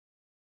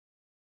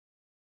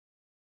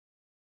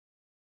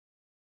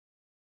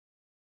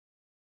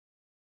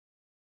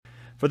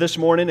For this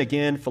morning,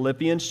 again,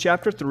 Philippians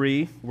chapter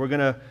 3, we're going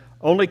to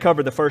only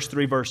cover the first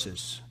 3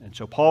 verses. And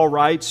so Paul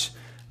writes,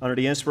 under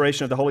the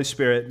inspiration of the Holy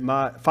Spirit,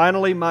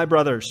 finally, my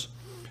brothers,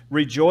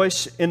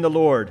 rejoice in the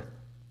Lord.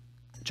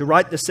 To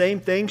write the same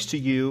things to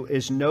you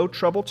is no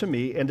trouble to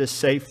me and is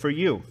safe for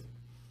you.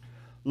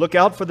 Look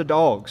out for the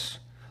dogs.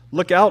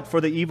 Look out for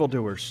the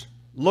evildoers.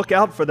 Look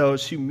out for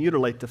those who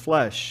mutilate the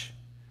flesh.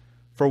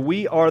 For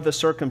we are the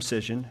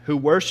circumcision who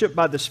worship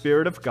by the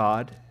Spirit of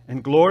God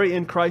and glory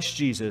in Christ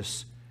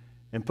Jesus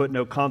and put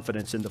no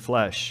confidence in the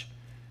flesh.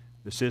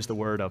 This is the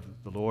word of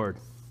the Lord.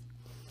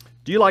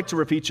 Do you like to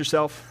repeat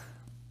yourself?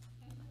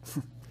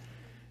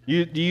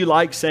 Do you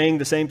like saying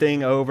the same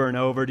thing over and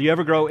over? Do you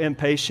ever grow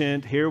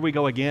impatient? Here we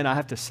go again. I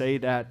have to say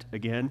that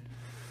again.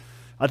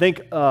 I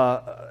think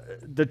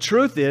the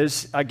truth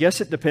is, I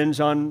guess it depends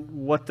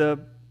on what the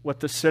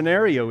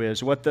scenario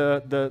is, what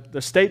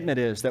the statement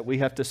is that we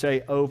have to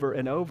say over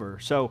and over.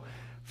 So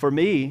for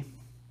me,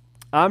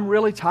 I'm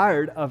really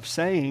tired of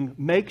saying,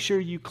 make sure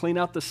you clean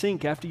out the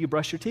sink after you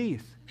brush your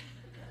teeth.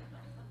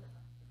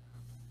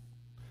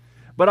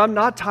 But I'm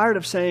not tired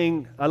of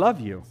saying, I love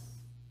you.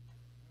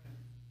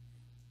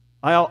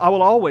 I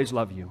will always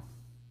love you.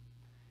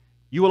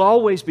 You will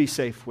always be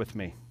safe with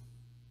me.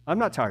 I'm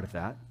not tired of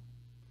that.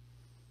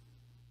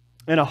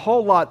 And a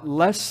whole lot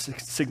less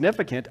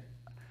significant,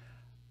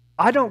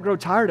 I don't grow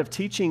tired of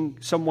teaching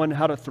someone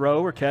how to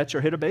throw or catch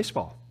or hit a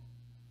baseball.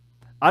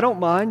 I don't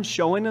mind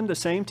showing them the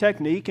same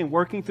technique and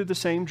working through the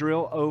same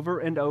drill over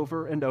and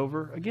over and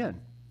over again.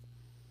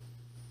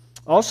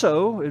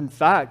 Also, in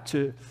fact,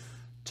 to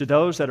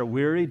those that are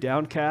weary,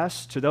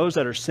 downcast, to those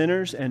that are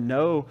sinners and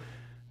know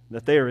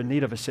that they are in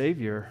need of a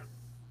Savior,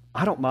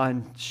 I don't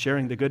mind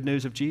sharing the good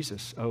news of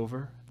Jesus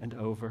over and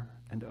over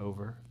and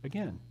over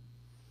again.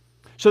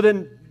 So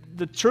then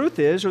the truth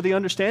is, or the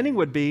understanding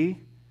would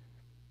be,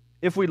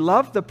 if we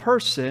love the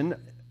person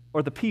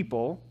or the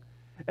people,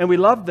 and we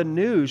love the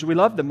news, we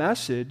love the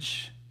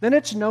message, then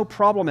it's no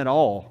problem at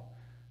all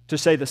to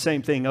say the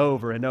same thing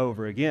over and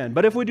over again.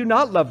 But if we do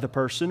not love the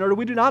person or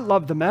we do not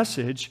love the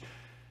message,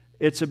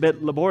 it's a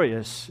bit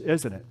laborious,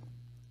 isn't it?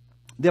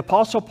 The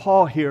Apostle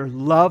Paul here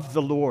loved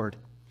the Lord,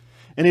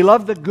 and he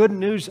loved the good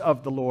news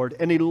of the Lord,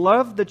 and he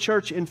loved the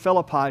church in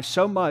Philippi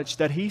so much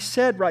that he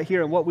said right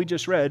here in what we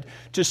just read,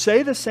 to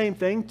say the same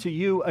thing to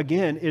you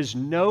again is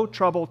no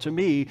trouble to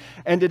me,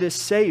 and it is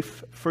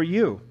safe for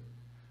you.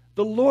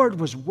 The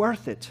Lord was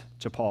worth it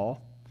to Paul,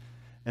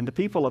 and the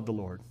people of the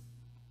Lord,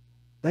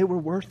 they were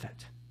worth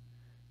it.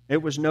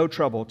 It was no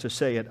trouble to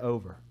say it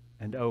over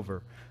and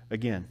over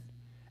again.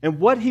 And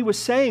what he was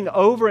saying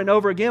over and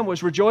over again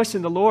was rejoice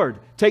in the Lord,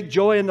 take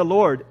joy in the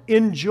Lord,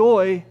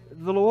 enjoy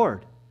the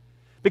Lord.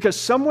 Because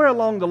somewhere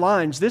along the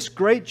lines, this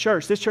great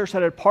church, this church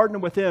that had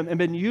partnered with him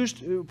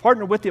and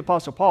partnered with the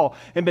Apostle Paul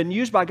and been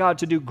used by God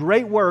to do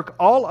great work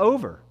all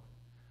over,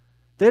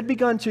 they had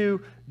begun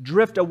to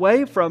drift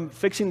away from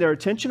fixing their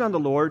attention on the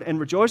Lord and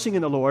rejoicing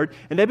in the Lord,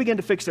 and they began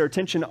to fix their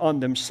attention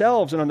on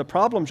themselves and on the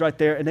problems right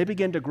there, and they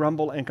began to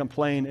grumble and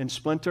complain and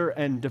splinter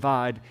and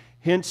divide.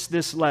 Hence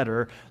this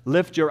letter,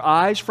 lift your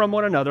eyes from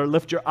one another,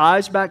 lift your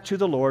eyes back to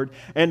the Lord,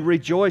 and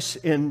rejoice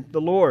in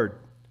the Lord.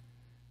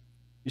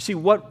 You see,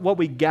 what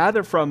we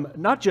gather from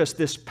not just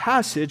this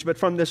passage, but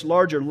from this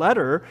larger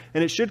letter,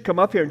 and it should come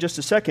up here in just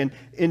a second,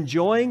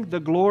 enjoying the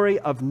glory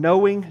of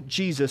knowing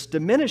Jesus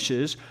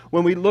diminishes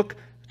when we look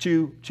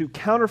to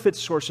counterfeit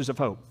sources of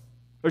hope.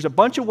 There's a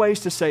bunch of ways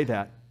to say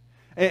that.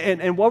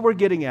 And what we're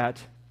getting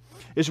at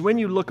is when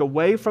you look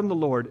away from the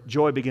Lord,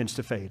 joy begins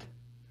to fade.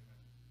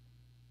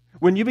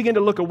 When you begin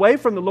to look away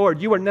from the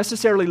Lord, you are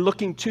necessarily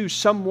looking to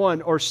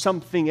someone or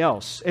something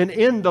else. And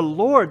in the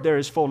Lord, there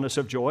is fullness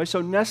of joy.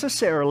 So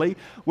necessarily,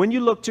 when you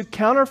look to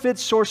counterfeit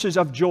sources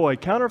of joy,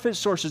 counterfeit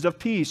sources of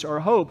peace or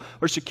hope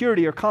or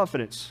security or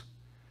confidence,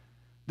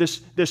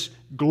 this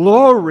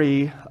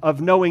glory of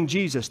knowing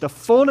Jesus, the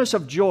fullness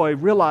of joy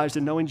realized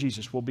in knowing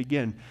Jesus will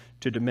begin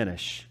to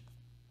diminish.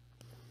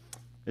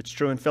 It's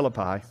true in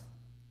Philippi.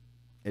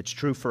 It's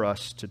true for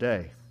us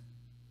today.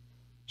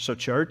 So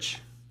church,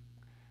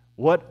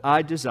 what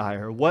I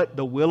desire, what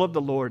the will of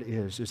the Lord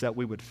is that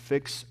we would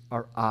fix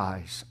our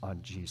eyes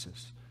on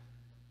Jesus.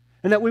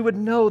 And that we would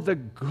know the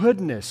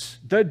goodness,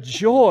 the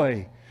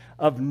joy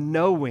of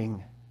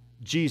knowing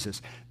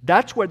Jesus.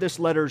 That's where this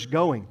letter is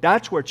going.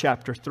 That's where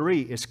chapter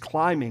 3 is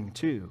climbing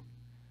to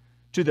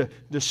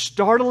the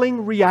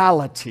startling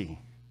reality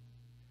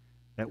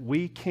that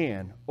we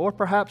can, or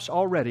perhaps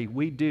already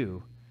we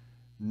do,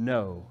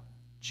 know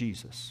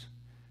Jesus.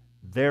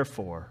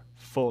 Therefore,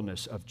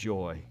 fullness of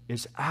joy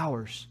is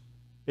ours.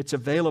 It's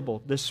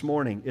available this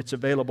morning. It's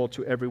available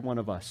to every one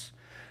of us.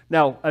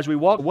 Now, as we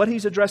walk, what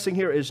he's addressing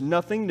here is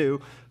nothing new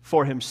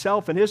for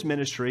himself and his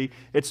ministry.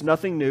 It's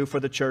nothing new for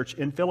the church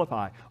in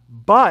Philippi.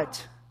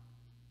 But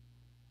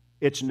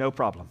it's no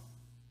problem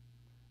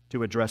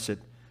to address it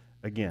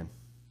again.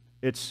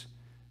 It's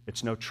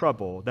no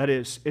trouble. That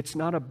is, it's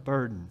not a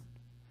burden.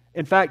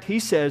 In fact, he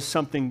says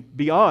something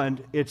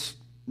beyond it's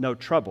no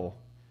trouble.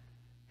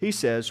 He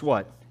says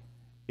what?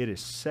 It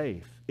is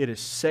safe. It is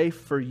safe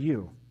for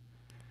you.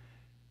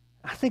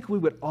 I think we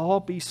would all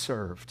be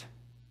served.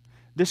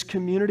 This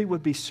community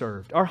would be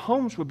served. Our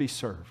homes would be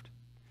served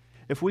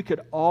if we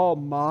could all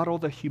model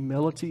the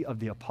humility of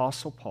the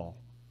Apostle Paul,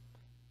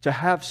 to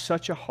have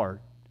such a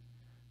heart,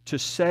 to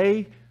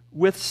say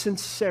with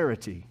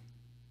sincerity,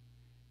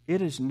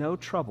 it is no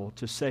trouble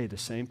to say the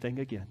same thing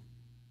again.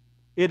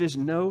 It is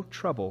no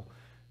trouble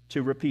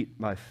to repeat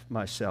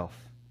myself.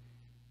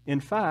 In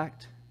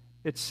fact,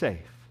 it's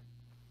safe.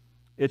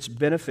 It's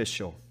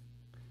beneficial.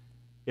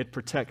 It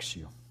protects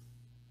you.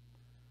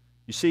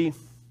 You see,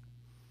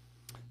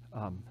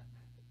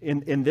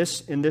 in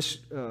this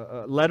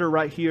letter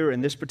right here,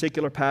 in this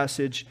particular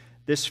passage,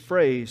 this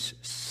phrase,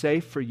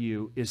 safe for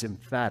you, is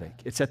emphatic.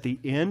 It's at the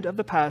end of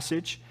the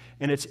passage,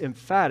 and it's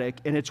emphatic,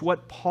 and it's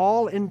what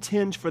Paul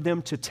intends for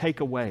them to take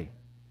away.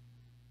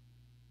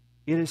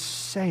 It is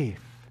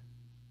safe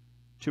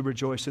to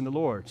rejoice in the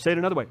Lord. Say it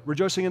another way.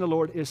 Rejoicing in the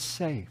Lord is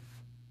safe.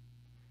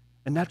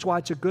 And that's why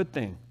it's a good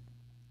thing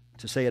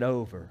to say it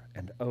over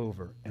and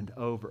over and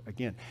over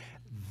again.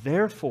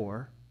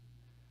 Therefore,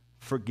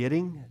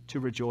 forgetting to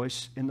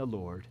rejoice in the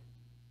Lord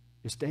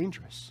is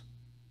dangerous.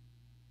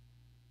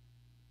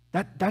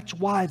 That's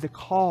why the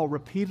call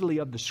repeatedly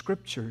of the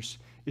Scriptures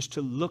is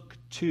to look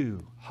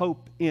to,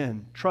 hope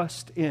in,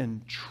 trust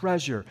in,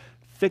 treasure,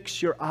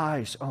 fix your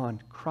eyes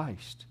on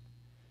Christ.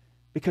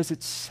 Because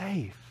it's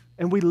safe.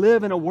 And we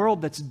live in a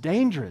world that's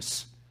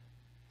dangerous.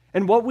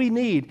 And what we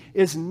need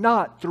is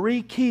not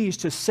 3 keys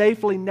to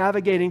safely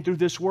navigating through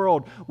this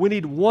world. We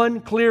need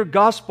one clear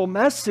gospel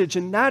message,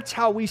 and that's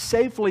how we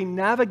safely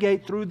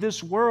navigate through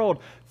this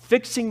world,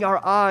 fixing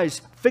our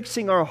eyes,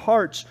 fixing our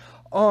hearts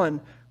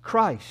on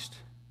Christ.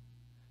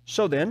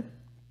 So then,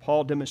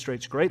 Paul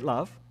demonstrates great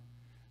love,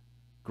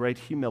 great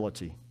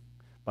humility,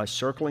 by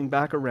circling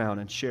back around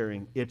and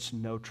sharing it's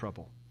no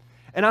trouble.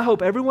 And I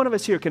hope every one of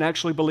us here can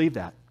actually believe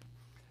that.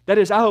 That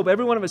is, I hope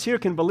every one of us here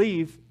can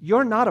believe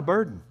you're not a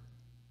burden.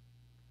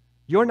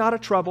 You're not a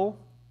trouble.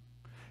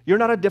 You're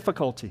not a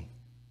difficulty.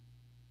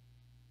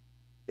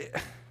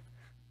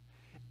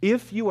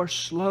 If you are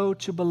slow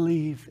to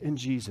believe in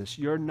Jesus,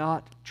 you're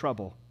not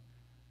trouble.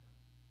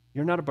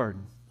 You're not a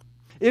burden.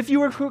 If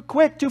you are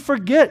quick to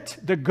forget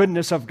the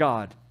goodness of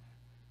God,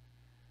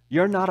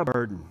 you're not a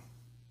burden.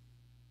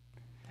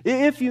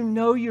 If you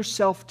know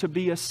yourself to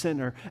be a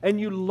sinner and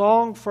you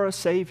long for a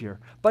Savior,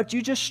 but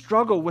you just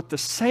struggle with the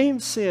same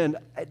sin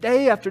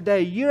day after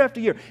day, year after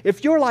year,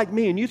 if you're like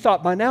me and you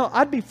thought by now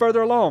I'd be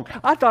further along,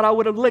 I thought I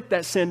would have licked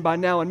that sin by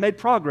now and made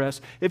progress,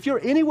 if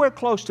you're anywhere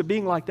close to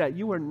being like that,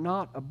 you are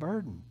not a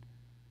burden.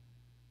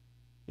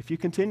 If you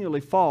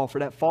continually fall for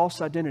that false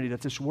identity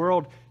that this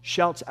world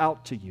shouts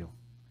out to you,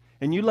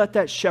 and you let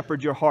that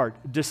shepherd your heart,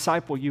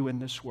 disciple you in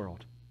this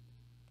world,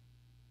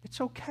 it's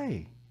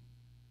okay.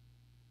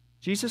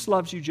 Jesus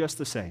loves you just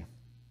the same.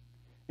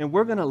 And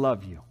we're going to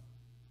love you.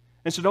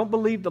 And so don't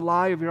believe the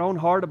lie of your own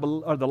heart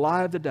or the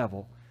lie of the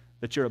devil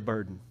that you're a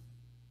burden.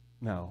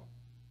 No,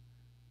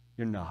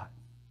 you're not.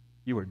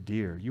 You are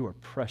dear. You are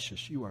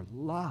precious. You are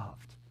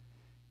loved.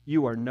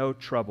 You are no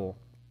trouble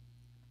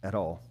at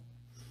all.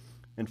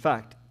 In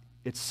fact,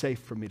 it's safe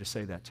for me to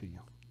say that to you.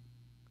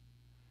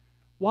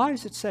 Why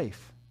is it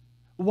safe?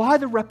 Why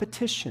the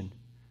repetition?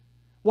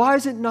 Why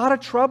is it not a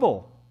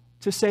trouble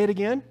to say it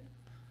again?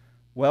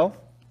 Well,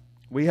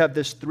 we have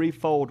this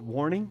threefold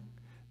warning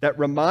that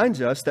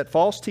reminds us that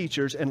false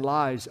teachers and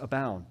lies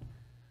abound.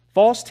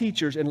 False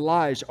teachers and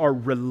lies are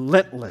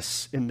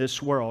relentless in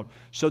this world.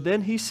 So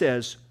then he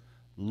says,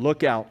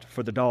 look out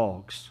for the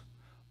dogs.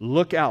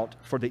 Look out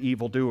for the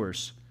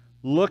evildoers.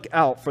 Look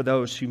out for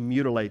those who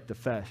mutilate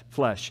the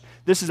flesh.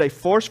 This is a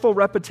forceful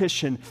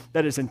repetition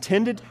that is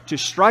intended to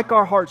strike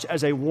our hearts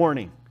as a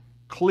warning.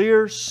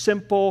 Clear,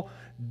 simple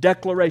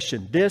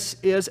declaration. This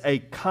is a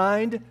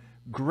kind,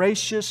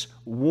 gracious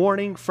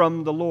warning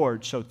from the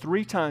Lord. So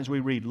 3 times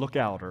we read, look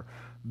out, or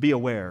be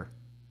aware.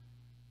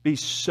 Be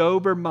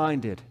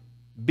sober-minded.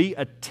 Be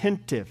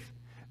attentive.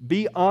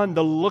 Be on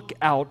the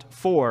lookout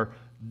for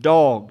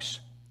dogs,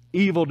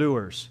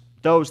 evildoers,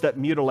 those that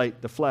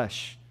mutilate the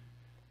flesh.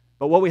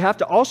 But what we have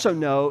to also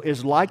know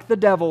is, like the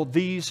devil,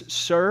 these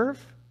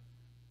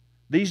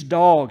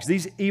dogs,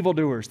 these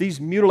evildoers, these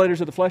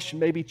mutilators of the flesh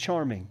may be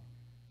charming.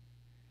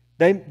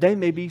 They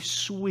may be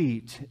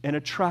sweet and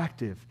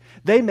attractive.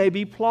 They may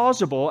be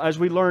plausible, as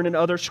we learn in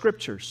other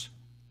scriptures.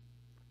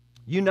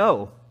 You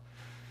know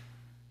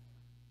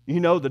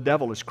the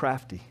devil is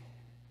crafty,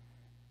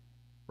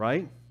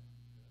 right?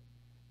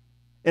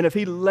 And if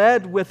he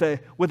led with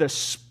a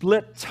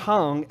split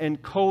tongue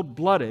and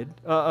cold-blooded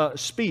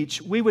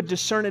speech, we would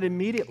discern it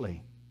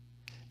immediately.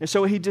 And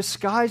so he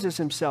disguises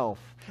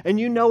himself. And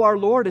you know our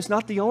Lord is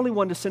not the only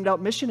one to send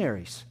out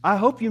missionaries. I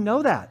hope you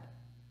know that.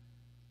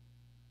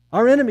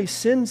 Our enemy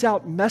sends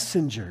out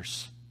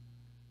messengers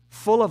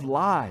full of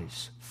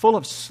lies, full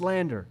of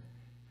slander.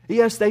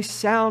 Yes, they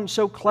sound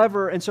so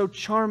clever and so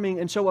charming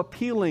and so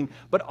appealing,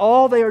 but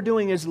all they are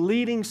doing is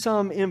leading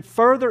some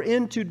further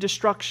into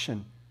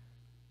destruction.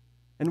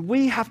 And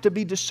we have to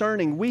be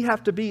discerning. We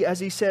have to be,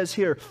 as he says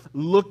here,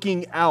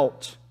 looking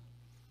out.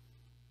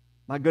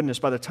 My goodness,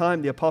 by the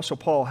time the Apostle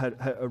Paul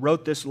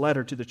wrote this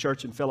letter to the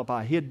church in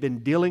Philippi, he had been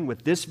dealing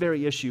with this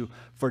very issue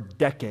for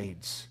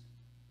decades.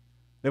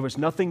 There was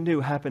nothing new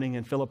happening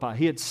in Philippi.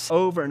 He had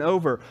over and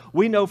over.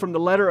 We know from the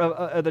letter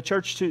of the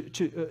church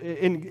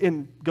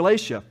in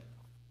Galatia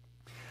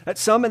that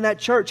some in that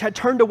church had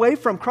turned away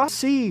from Christ,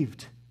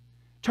 deceived,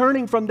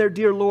 turning from their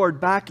dear Lord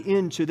back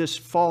into this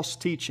false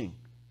teaching.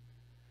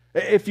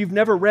 If you've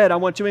never read, I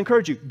want to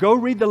encourage you, go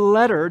read the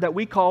letter that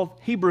we call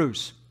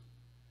Hebrews.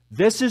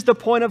 This is the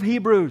point of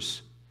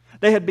Hebrews.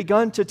 They had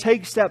begun to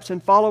take steps in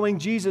following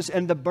Jesus,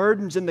 and the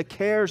burdens and the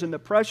cares and the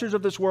pressures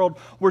of this world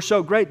were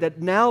so great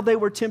that now they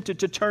were tempted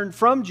to turn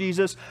from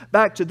Jesus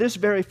back to this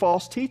very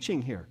false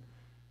teaching here.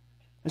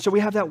 And so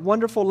we have that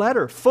wonderful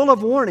letter, full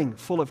of warning,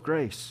 full of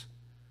grace.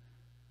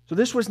 So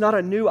this was not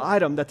a new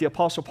item that the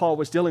Apostle Paul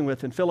was dealing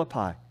with in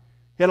Philippi.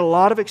 He had a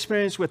lot of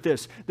experience with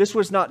this. This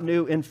was not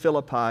new in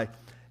Philippi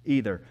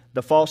either.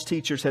 The false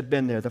teachers had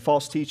been there. The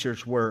false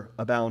teachers were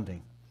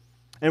abounding.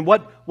 And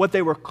what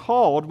they were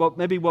called,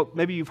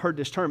 maybe you've heard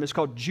this term, it's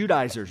called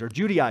Judaizers or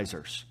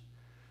Judaizers.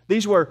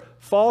 These were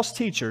false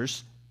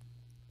teachers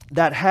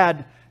that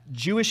had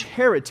Jewish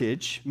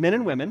heritage, men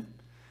and women,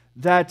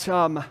 that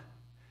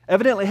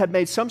evidently had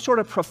made some sort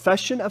of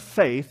profession of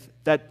faith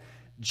that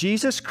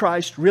Jesus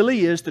Christ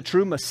really is the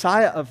true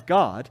Messiah of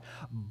God,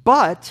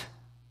 but,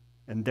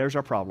 and there's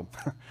our problem,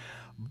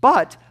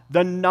 but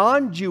the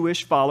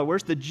non-Jewish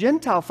followers, the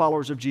Gentile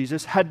followers of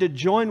Jesus, had to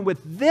join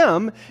with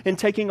them in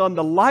taking on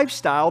the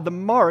lifestyle, the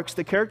marks,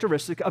 the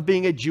characteristic of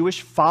being a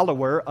Jewish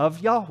follower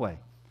of Yahweh.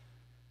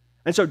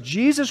 And so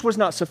Jesus was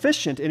not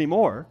sufficient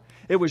anymore.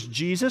 It was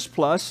Jesus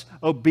plus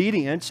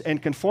obedience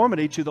and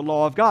conformity to the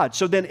law of God.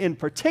 So then in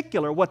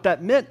particular, what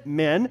that meant,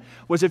 men,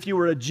 was if you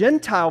were a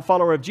Gentile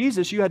follower of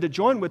Jesus, you had to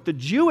join with the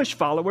Jewish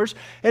followers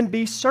and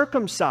be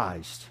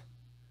circumcised.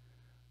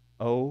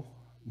 Oh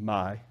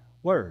my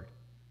word.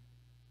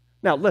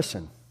 Now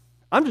listen,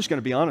 I'm just going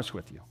to be honest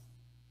with you.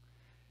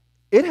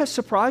 It has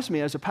surprised me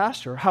as a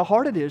pastor how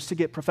hard it is to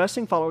get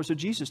professing followers of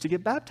Jesus to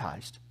get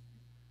baptized.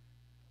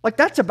 Like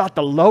that's about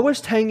the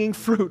lowest hanging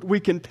fruit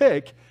we can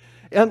pick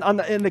in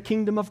the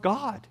kingdom of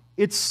God.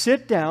 It's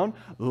sit down,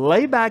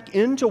 lay back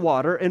into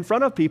water in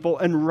front of people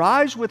and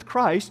rise with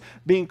Christ,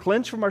 being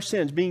cleansed from our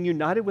sins, being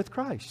united with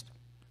Christ.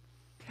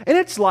 And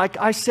it's like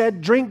I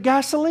said, drink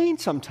gasoline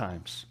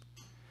sometimes.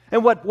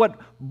 And what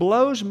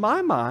blows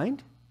my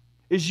mind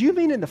is you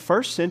mean in the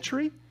first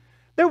century,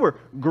 there were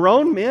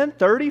grown men,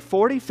 30,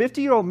 40,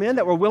 50-year-old men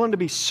that were willing to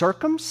be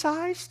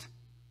circumcised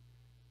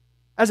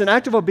as an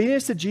act of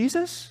obedience to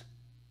Jesus?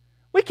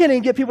 We can't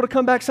even get people to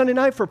come back Sunday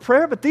night for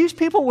prayer, but these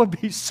people would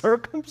be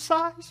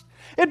circumcised?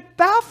 It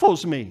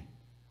baffles me.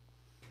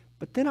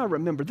 But then I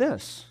remember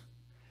this.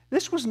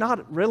 This was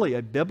not really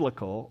a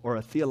biblical or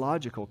a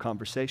theological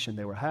conversation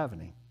they were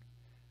having.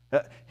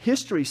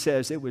 History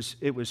says it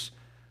was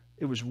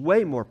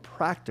way more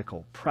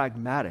practical,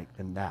 pragmatic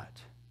than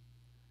that.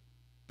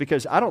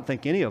 Because I don't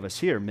think any of us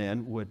here,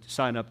 men, would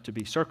sign up to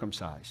be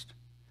circumcised.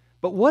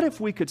 But what if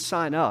we could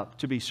sign up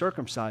to be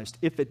circumcised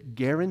if it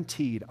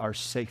guaranteed our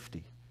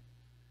safety?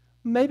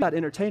 Maybe I'd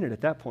entertain it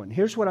at that point. And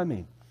here's what I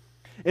mean.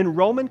 In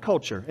Roman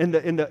culture, in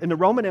the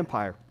Roman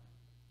Empire,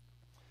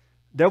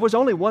 there was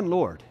only one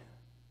Lord.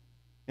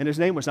 And his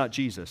name was not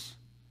Jesus.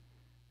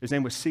 His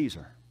name was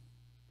Caesar.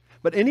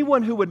 But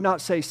anyone who would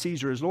not say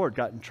Caesar is Lord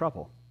got in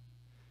trouble.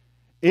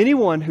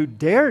 Anyone who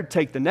dared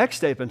take the next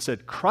step and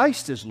said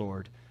Christ is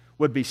Lord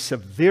would be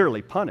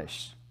severely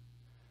punished.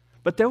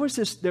 But there was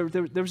this,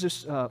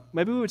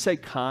 maybe we would say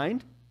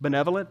kind,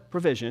 benevolent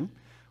provision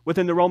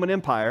within the Roman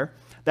Empire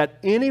that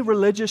any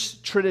religious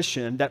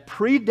tradition that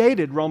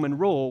predated Roman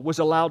rule was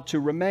allowed to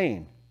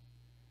remain.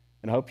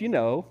 And I hope you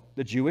know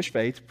the Jewish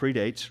faith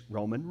predates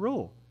Roman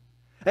rule.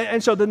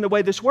 And so then the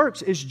way this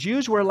works is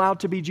Jews were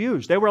allowed to be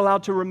Jews. They were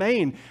allowed to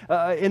remain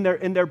in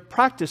their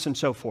practice and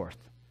so forth.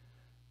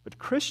 But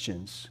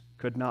Christians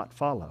could not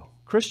follow.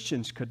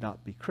 Christians could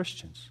not be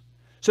Christians.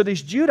 So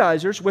these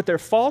Judaizers, with their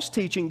false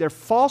teaching, their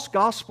false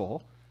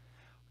gospel,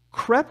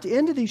 crept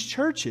into these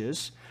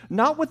churches,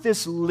 not with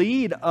this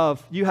lead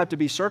of you have to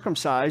be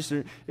circumcised,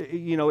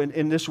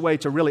 in this way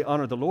to really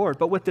honor the Lord,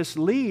 but with this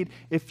lead,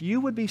 if you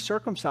would be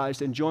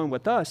circumcised and join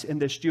with us in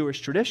this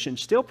Jewish tradition,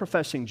 still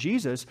professing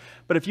Jesus,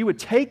 but if you would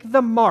take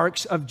the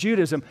marks of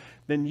Judaism,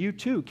 then you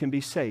too can be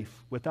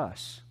safe with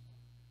us.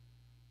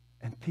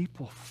 And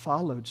people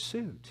followed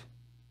suit.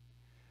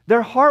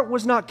 Their heart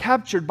was not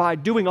captured by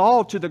doing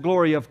all to the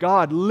glory of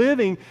God,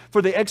 living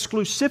for the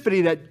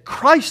exclusivity that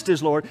Christ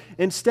is Lord.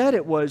 Instead,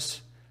 it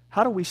was,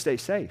 how do we stay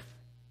safe?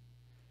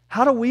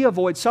 How do we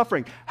avoid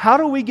suffering? How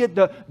do we get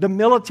the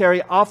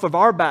military off of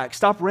our back,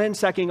 stop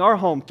ransacking our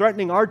home,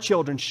 threatening our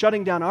children,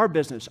 shutting down our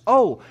business?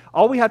 Oh,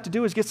 all we have to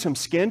do is get some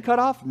skin cut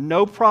off?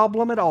 No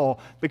problem at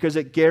all, because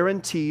it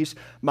guarantees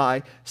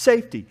my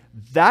safety.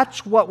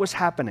 That's what was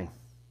happening.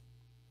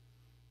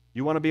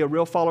 You want to be a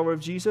real follower of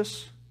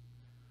Jesus?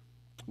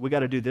 We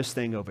got to do this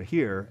thing over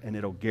here, and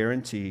it'll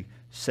guarantee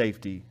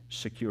safety,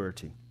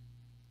 security.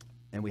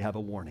 And we have a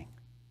warning.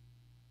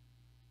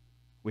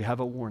 We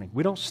have a warning.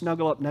 We don't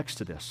snuggle up next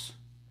to this.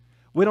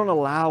 We don't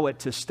allow it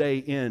to stay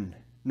in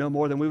no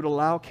more than we would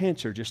allow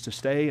cancer just to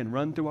stay and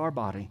run through our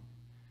body.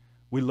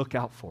 We look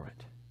out for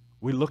it.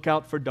 We look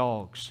out for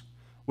dogs.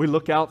 We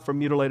look out for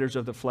mutilators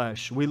of the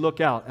flesh. We look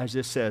out, as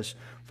this says,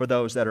 for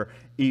those that are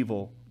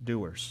evil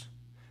doers.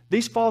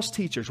 These false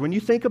teachers, when you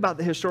think about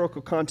the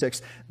historical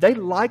context, they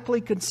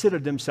likely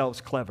considered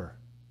themselves clever.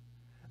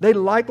 They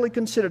likely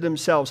considered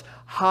themselves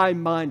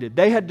high-minded.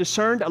 They had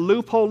discerned a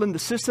loophole in the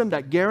system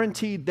that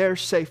guaranteed their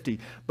safety.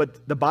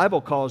 But the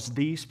Bible calls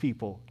these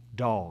people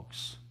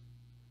dogs,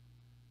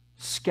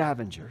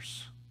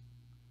 scavengers,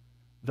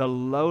 the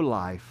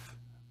lowlife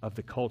of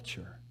the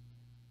culture.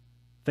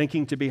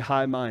 Thinking to be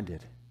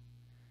high-minded,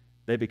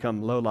 they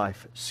become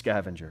lowlife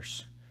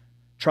scavengers.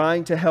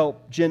 Trying to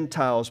help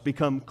Gentiles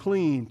become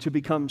clean, to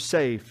become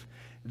safe,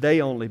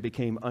 they only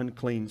became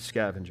unclean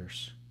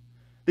scavengers.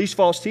 These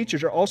false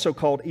teachers are also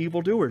called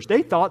evildoers.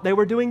 They thought they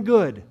were doing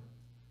good,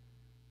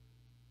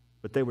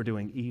 but they were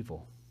doing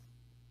evil.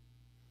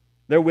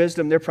 Their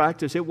wisdom, their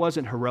practice, it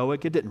wasn't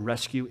heroic. It didn't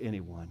rescue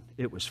anyone.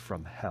 It was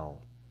from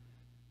hell.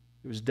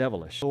 It was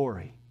devilish.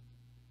 Glory.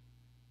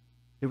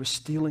 It was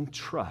stealing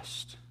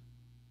trust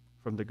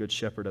from the good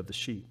shepherd of the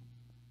sheep.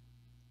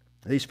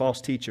 These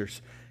false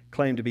teachers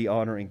claimed to be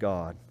honoring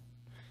God,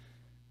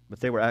 but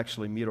they were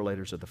actually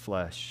mutilators of the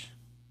flesh.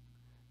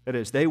 That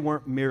is, they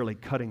weren't merely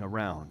cutting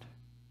around.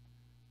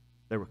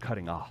 They were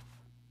cutting off.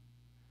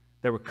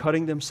 They were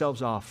cutting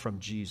themselves off from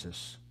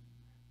Jesus,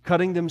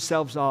 cutting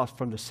themselves off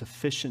from the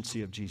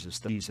sufficiency of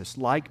Jesus.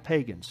 Like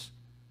pagans,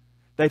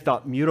 they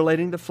thought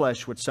mutilating the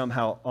flesh would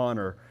somehow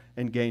honor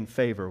and gain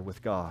favor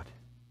with God.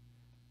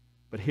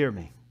 But hear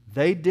me,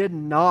 they did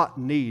not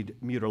need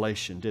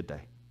mutilation, did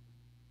they?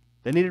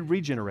 They needed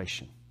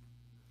regeneration.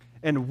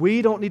 And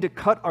we don't need to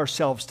cut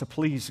ourselves to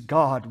please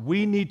God.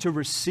 We need to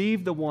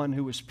receive the one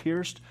who was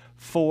pierced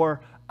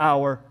for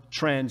our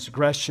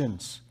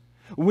transgressions.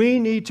 We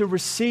need to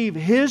receive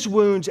His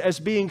wounds as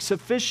being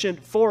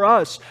sufficient for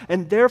us.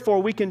 And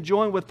therefore we can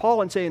join with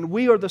Paul in saying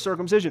we are the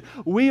circumcision.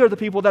 We are the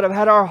people that have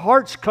had our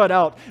hearts cut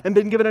out and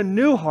been given a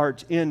new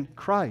heart in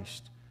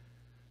Christ.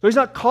 So He's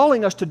not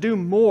calling us to do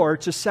more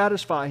to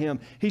satisfy Him.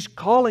 He's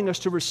calling us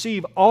to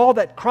receive all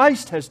that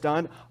Christ has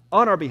done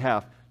on our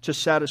behalf to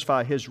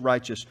satisfy His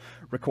righteous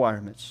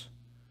requirements.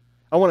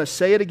 I want to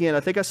say it again. I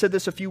think I said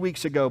this a few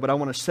weeks ago, but I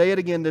want to say it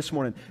again this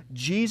morning.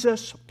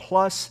 Jesus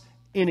plus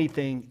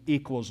anything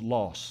equals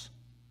loss.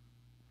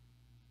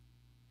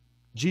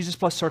 Jesus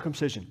plus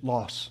circumcision,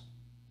 loss.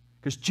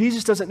 Because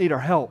Jesus doesn't need our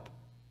help.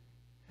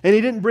 And He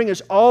didn't bring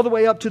us all the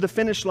way up to the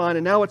finish line,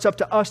 and now it's up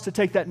to us to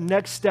take that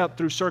next step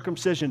through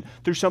circumcision,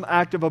 through some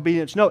act of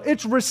obedience. No,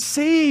 it's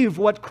receive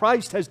what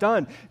Christ has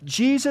done.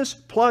 Jesus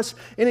plus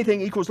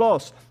anything equals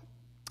loss.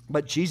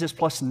 But Jesus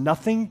plus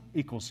nothing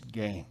equals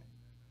gain.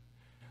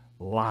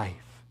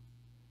 Life.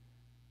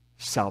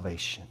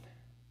 Salvation.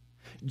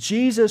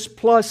 Jesus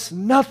plus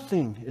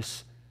nothing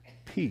is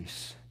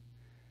peace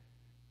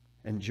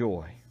and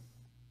joy.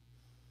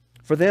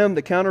 For them,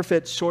 the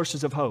counterfeit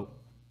sources of hope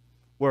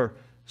were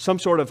some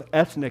sort of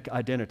ethnic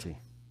identity,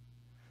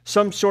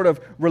 some sort of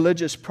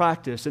religious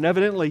practice, and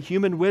evidently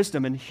human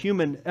wisdom and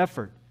human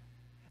effort.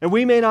 And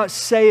we may not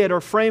say it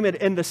or frame it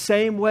in the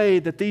same way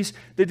that these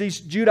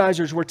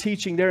Judaizers were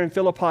teaching there in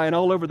Philippi and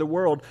all over the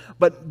world,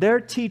 but their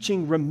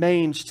teaching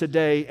remains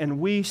today, and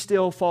we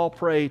still fall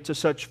prey to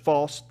such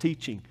false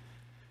teaching.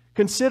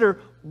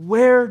 Consider,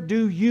 where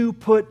do you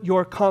put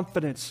your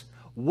confidence?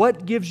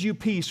 What gives you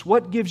peace?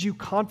 What gives you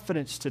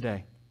confidence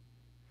today?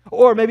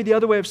 Or maybe the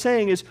other way of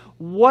saying is,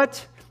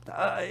 what,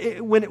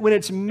 when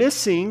it's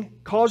missing,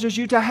 causes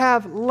you to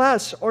have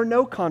less or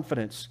no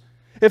confidence?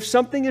 If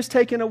something is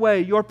taken away,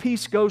 your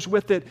peace goes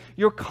with it.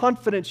 Your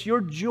confidence,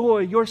 your joy,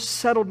 your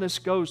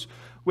settledness goes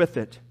with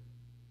it.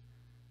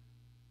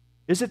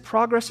 Is it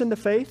progress in the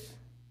faith?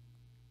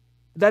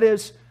 That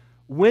is,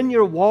 when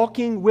you're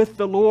walking with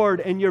the Lord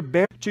and you're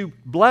to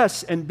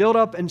bless and build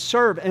up and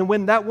serve, and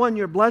when that one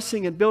you're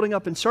blessing and building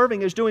up and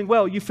serving is doing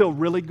well, you feel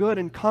really good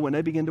and confident. When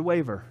they begin to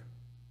waver,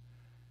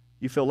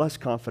 you feel less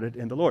confident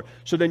in the Lord.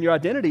 So then your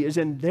identity is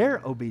in their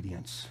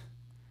obedience.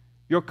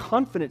 Your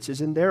confidence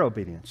is in their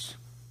obedience.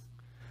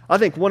 I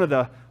think one of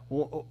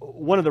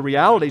the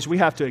realities we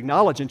have to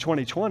acknowledge in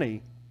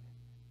 2020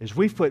 is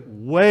we've put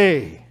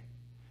way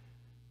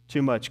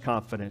too much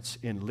confidence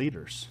in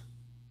leaders.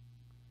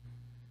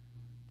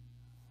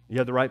 You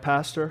have the right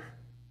pastor,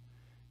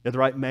 you have the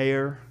right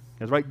mayor, you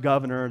have the right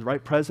governor, the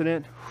right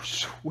president.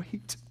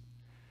 Sweet.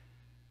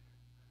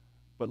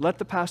 But let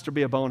the pastor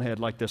be a bonehead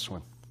like this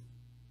one.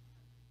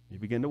 You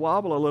begin to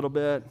wobble a little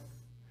bit.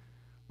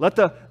 Let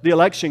the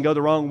election go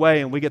the wrong way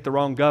and we get the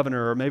wrong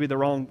governor or maybe the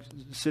wrong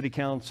city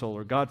council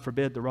or, God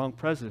forbid, the wrong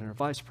president or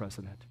vice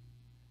president.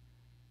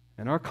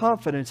 And our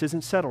confidence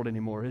isn't settled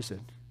anymore, is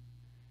it?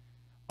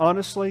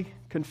 Honestly,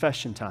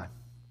 confession time.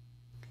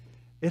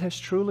 It has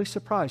truly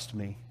surprised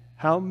me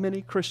how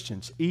many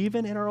Christians,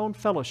 even in our own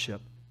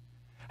fellowship,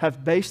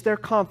 have based their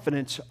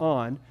confidence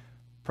on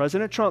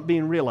President Trump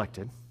being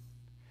reelected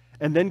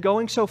and then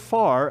going so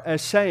far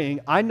as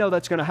saying, I know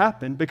that's going to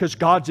happen because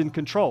God's in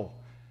control.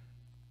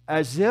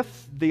 as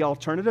if the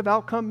alternative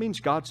outcome means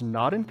God's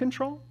not in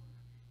control.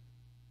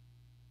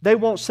 They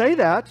won't say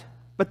that,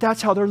 but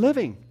that's how they're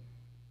living.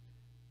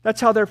 That's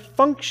how they're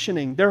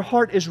functioning. Their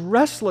heart is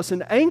restless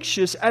and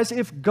anxious as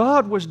if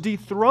God was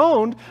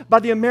dethroned by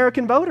the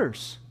American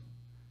voters.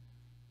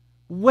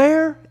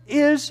 Where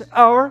is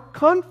our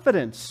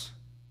confidence?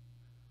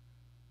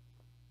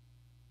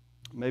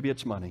 Maybe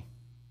it's money.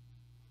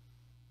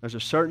 There's a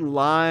certain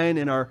line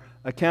in our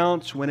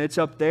accounts, when it's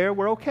up there,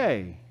 we're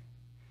okay.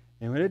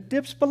 And when it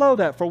dips below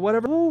that for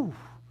whatever,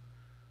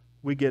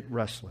 we get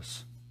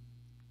restless.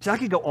 So I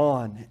could go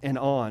on and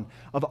on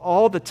of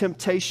all the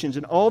temptations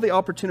and all the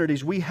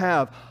opportunities we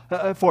have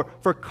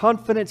for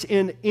confidence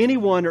in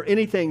anyone or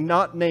anything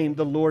not named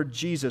the Lord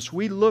Jesus.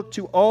 We look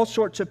to all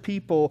sorts of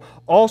people,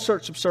 all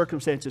sorts of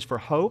circumstances for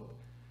hope,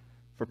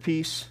 for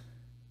peace,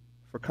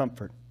 for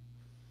comfort.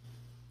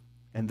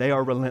 And they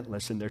are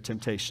relentless in their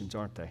temptations,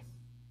 aren't they?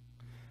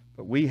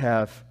 But we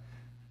have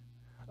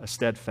a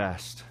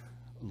steadfast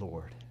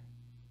Lord.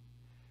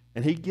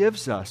 And He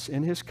gives us,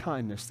 in His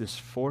kindness, this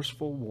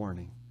forceful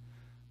warning.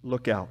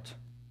 Look out.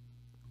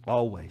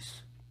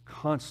 Always,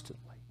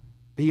 constantly,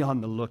 be on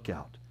the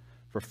lookout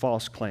for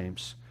false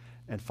claims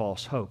and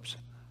false hopes.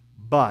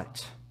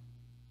 But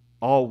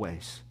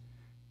always,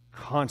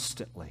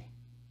 constantly,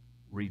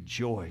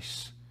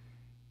 rejoice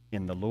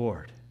in the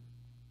Lord.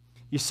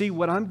 You see,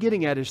 what I'm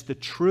getting at is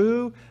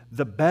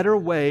the better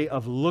way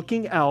of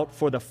looking out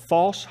for the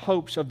false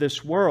hopes of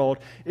this world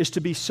is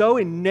to be so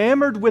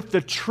enamored with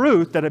the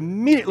truth that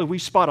immediately we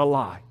spot a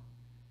lie.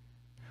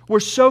 We're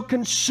so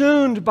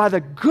consumed by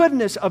the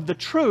goodness of the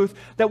truth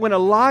that when a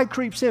lie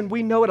creeps in,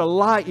 we know it a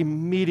lie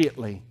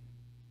immediately.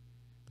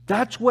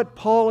 That's what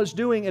Paul is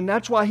doing, and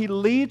that's why he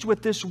leads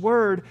with this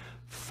word,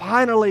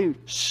 finally.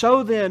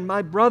 So then,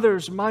 my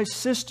brothers, my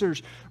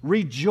sisters,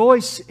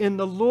 rejoice in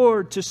the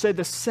Lord. To say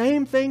the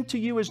same thing to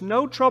you is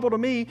no trouble to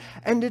me,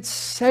 and it's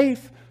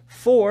safe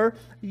for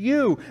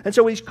you. And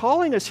so what he's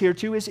calling us here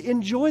to is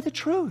enjoy the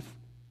truth.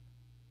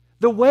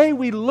 The way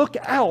we look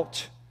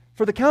out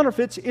for the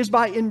counterfeits is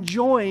by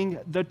enjoying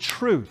the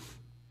truth,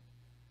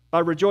 by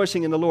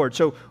rejoicing in the Lord.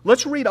 So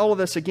let's read all of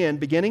this again,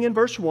 beginning in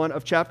verse 1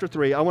 of chapter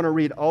 3. I want to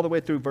read all the way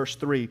through verse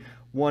 3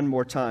 one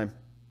more time.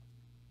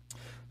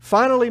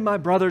 Finally, my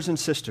brothers and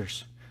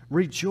sisters,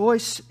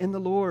 rejoice in the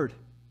Lord.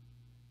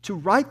 To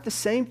write the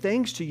same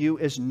things to you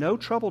is no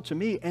trouble to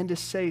me and is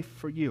safe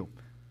for you.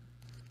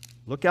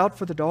 Look out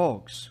for the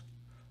dogs.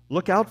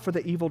 Look out for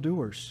the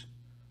evildoers.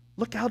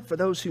 Look out for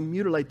those who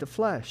mutilate the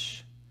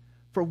flesh.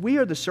 For we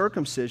are the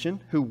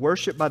circumcision who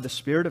worship by the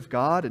Spirit of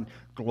God and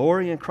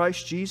glory in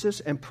Christ Jesus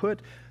and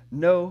put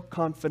no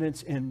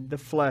confidence in the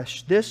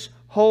flesh. This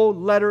whole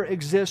letter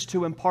exists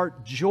to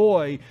impart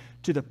joy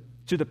to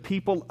the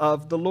people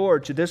of the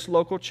Lord, to this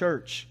local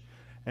church.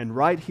 And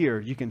right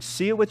here, you can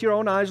see it with your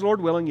own eyes, Lord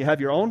willing. You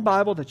have your own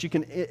Bible that you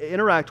can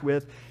interact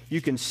with.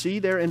 You can see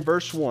there in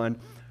verse 1,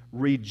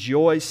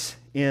 rejoice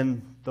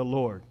in the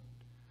Lord.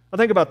 Now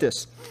think about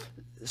this.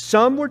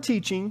 Some were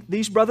teaching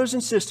these brothers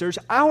and sisters,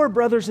 our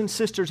brothers and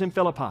sisters in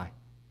Philippi,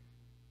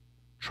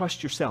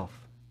 trust yourself.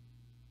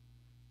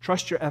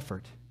 Trust your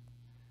effort.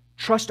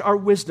 Trust our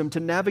wisdom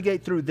to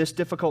navigate through this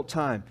difficult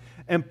time.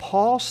 And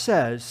Paul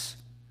says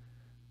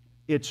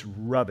it's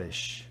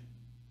rubbish.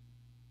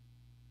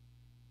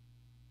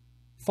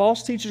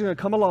 False teachers are going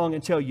to come along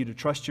and tell you to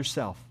trust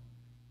yourself.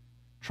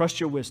 Trust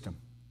your wisdom.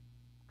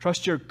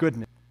 Trust your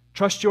goodness.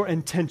 Trust your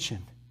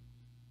intention.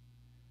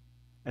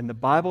 And the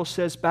Bible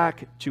says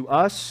back to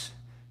us,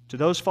 to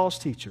those false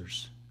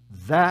teachers,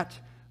 that,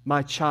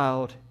 my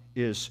child,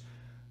 is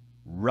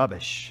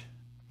rubbish.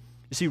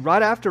 You see,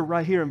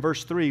 right here in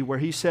verse 3, where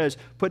he says,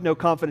 put no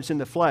confidence in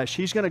the flesh,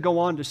 he's going to go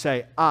on to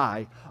say,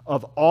 I,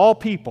 of all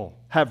people,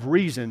 have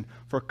reason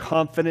for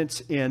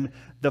confidence in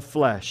the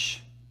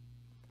flesh.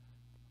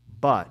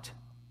 But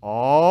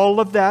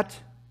all of that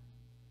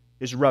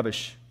is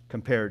rubbish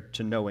compared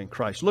to knowing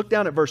Christ. Look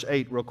down at verse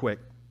 8 real quick.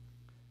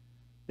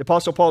 The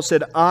Apostle Paul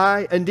said,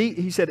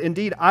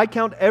 Indeed, I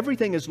count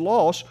everything as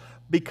loss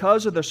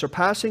because of the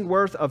surpassing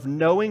worth of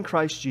knowing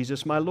Christ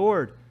Jesus my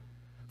Lord.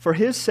 For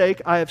His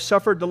sake I have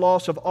suffered the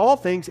loss of all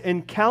things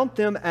and count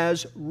them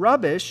as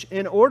rubbish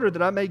in order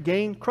that I may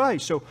gain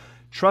Christ. So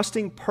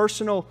trusting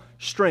personal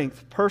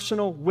strength,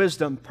 personal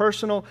wisdom,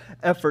 personal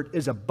effort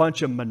is a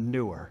bunch of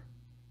manure.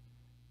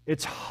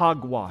 It's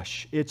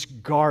hogwash. It's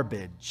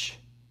garbage.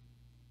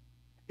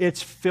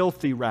 It's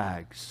filthy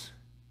rags.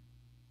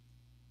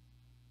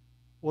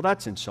 Well,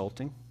 that's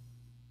insulting,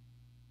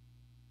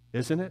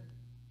 isn't it?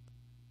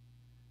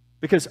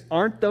 Because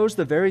aren't those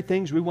the very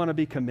things we want to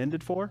be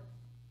commended for?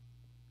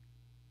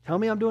 Tell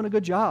me I'm doing a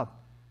good job.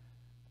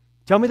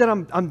 Tell me that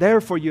I'm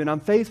there for you and I'm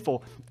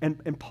faithful.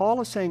 And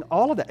Paul is saying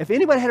all of that. If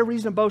anybody had a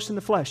reason to boast in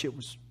the flesh, it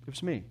was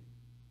me.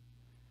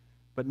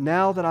 But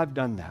now that I've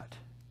done that,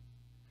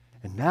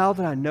 and now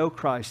that I know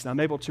Christ and I'm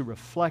able to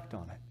reflect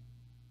on it,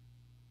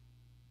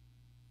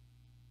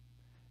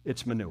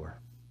 it's manure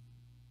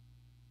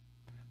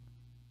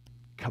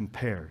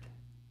compared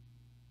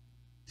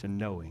to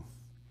knowing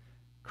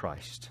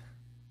Christ.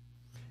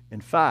 In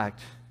fact,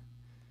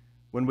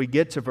 when we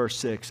get to verse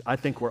 6, I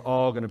think we're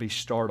all going to be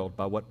startled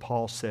by what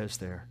Paul says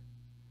there.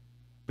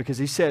 Because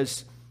he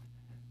says,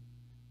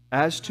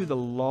 as to the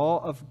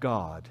law of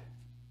God,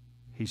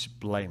 he's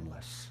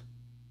blameless.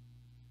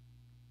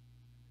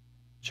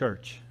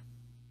 Church,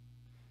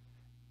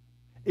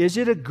 is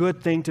it a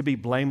good thing to be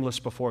blameless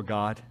before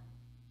God?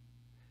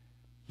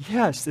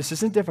 Yes, this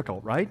isn't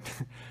difficult, right?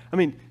 I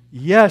mean,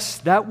 yes,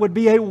 that would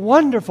be a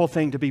wonderful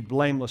thing to be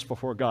blameless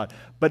before God.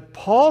 But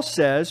Paul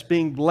says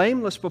being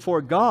blameless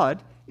before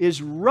God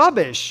is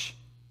rubbish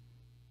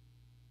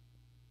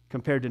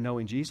compared to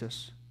knowing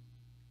Jesus.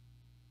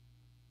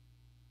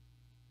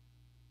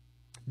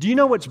 Do you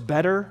know what's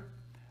better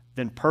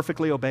than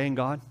perfectly obeying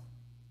God?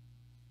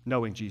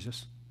 Knowing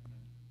Jesus.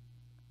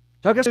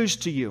 So I guess news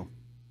to you.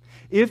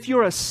 If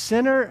you're a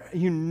sinner,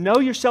 you know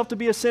yourself to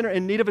be a sinner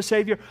in need of a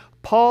Savior,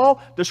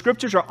 Paul, the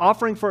Scriptures are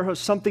offering for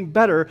something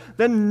better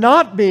than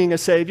not being a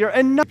Savior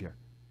and not.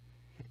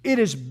 It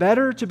is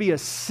better to be a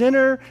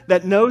sinner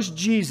that knows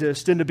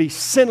Jesus than to be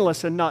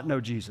sinless and not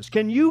know Jesus.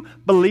 Can you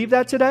believe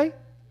that today?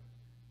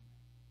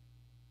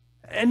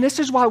 And this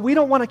is why we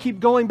don't want to keep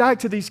going back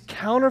to these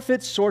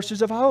counterfeit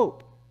sources of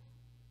hope.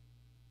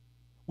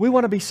 We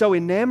want to be so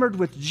enamored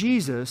with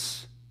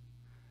Jesus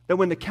that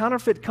when the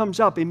counterfeit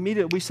comes up,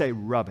 immediately we say,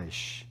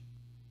 rubbish.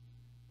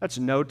 That's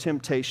no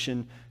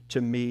temptation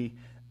to me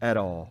at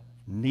all.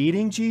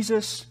 Needing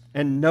Jesus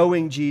and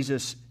knowing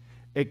Jesus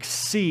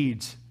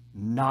exceeds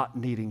not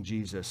needing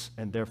Jesus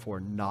and therefore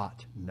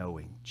not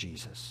knowing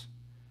Jesus.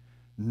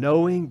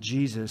 Knowing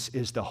Jesus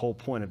is the whole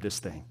point of this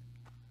thing.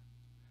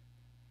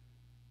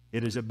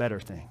 It is a better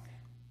thing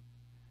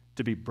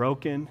to be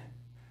broken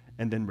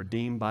and then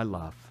redeemed by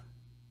love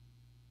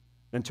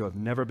than to have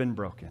never been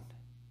broken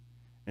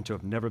and to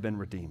have never been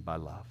redeemed by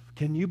love.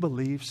 Can you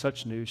believe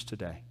such news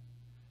today?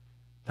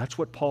 That's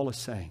what Paul is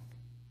saying.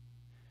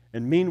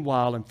 And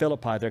meanwhile, in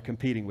Philippi, they're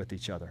competing with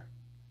each other.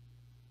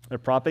 They're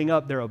propping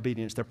up their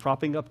obedience. They're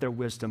propping up their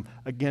wisdom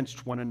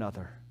against one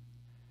another.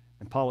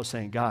 And Paul is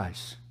saying,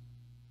 guys,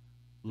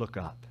 look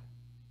up.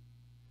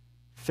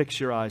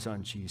 Fix your eyes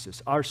on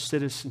Jesus. Our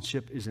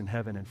citizenship is in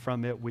heaven, and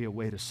from it we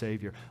await a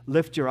Savior.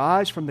 Lift your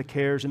eyes from the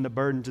cares and the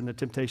burdens and the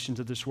temptations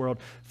of this world.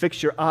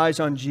 Fix your eyes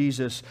on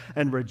Jesus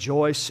and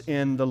rejoice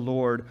in the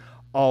Lord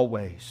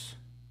always.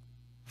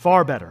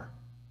 Far better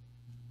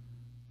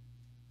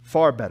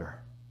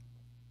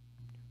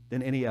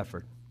than any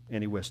effort,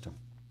 any wisdom.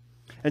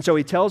 And so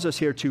he tells us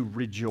here to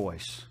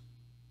rejoice.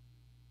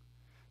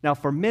 Now,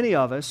 for many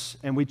of us,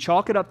 and we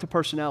chalk it up to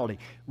personality,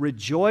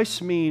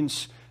 rejoice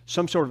means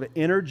some sort of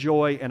inner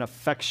joy and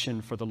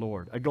affection for the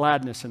Lord, a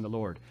gladness in the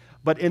Lord.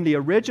 But in the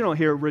original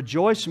here,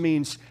 rejoice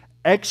means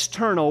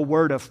external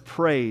word of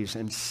praise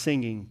and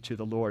singing to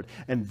the Lord.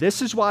 And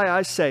this is why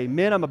I say,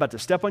 men, I'm about to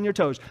step on your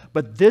toes,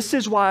 but this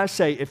is why I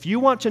say, if you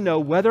want to know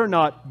whether or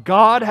not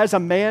God has a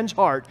man's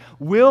heart,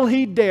 will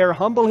he dare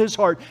humble his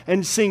heart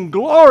and sing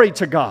glory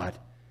to God?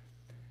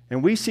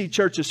 And we see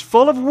churches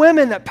full of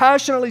women that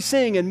passionately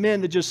sing and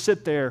men that just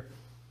sit there.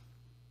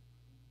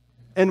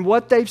 And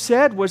what they've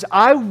said was,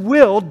 I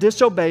will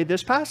disobey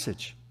this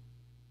passage.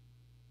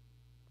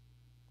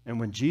 And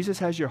when Jesus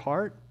has your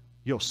heart,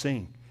 you'll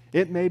sing.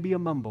 It may be a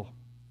mumble,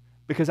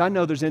 because I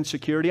know there's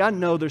insecurity. I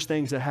know there's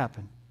things that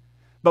happen.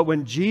 But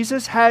when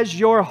Jesus has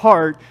your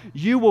heart,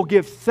 you will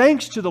give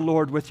thanks to the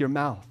Lord with your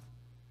mouth.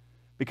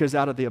 Because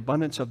out of the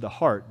abundance of the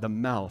heart, the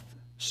mouth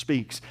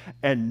speaks.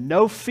 And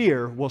no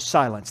fear will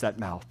silence that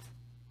mouth.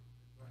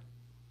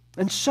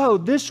 And so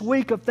this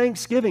week of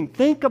Thanksgiving,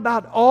 think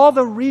about all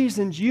the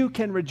reasons you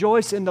can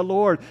rejoice in the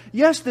Lord.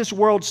 Yes, this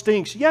world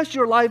stinks. Yes,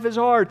 your life is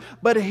hard.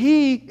 But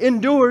He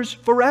endures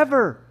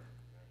forever.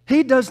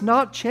 He does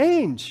not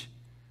change.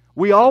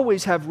 We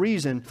always have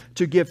reason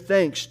to give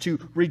thanks,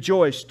 to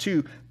rejoice,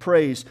 to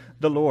praise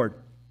the Lord.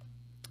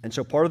 And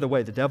so part of the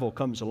way the devil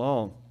comes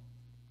along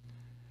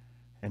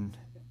and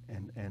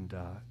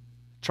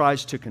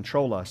tries to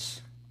control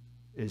us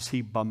is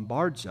he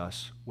bombards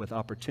us with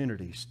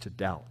opportunities to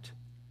doubt.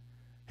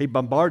 He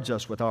bombards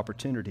us with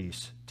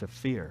opportunities to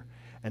fear.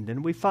 And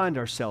then we find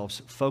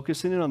ourselves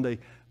focusing in on the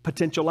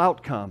potential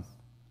outcome,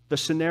 the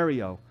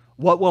scenario,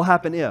 what will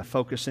happen if,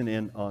 focusing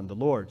in on the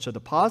Lord. So the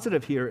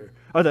positive here,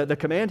 or the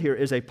command here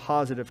is a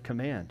positive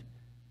command.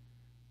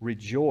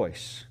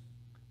 Rejoice.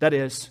 That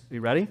is, are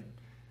you ready?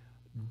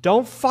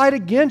 Don't fight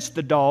against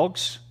the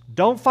dogs.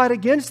 Don't fight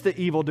against the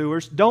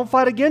evildoers. Don't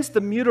fight against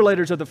the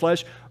mutilators of the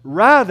flesh.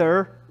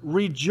 Rather,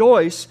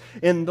 rejoice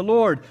in the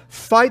Lord.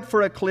 Fight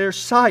for a clear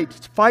sight.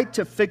 Fight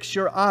to fix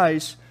your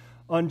eyes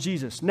on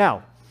Jesus.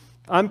 Now,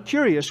 I'm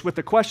curious with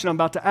the question I'm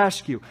about to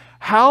ask you.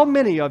 How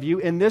many of you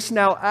in this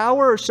now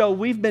hour or so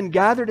we've been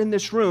gathered in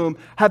this room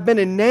have been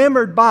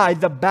enamored by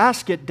the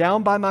basket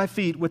down by my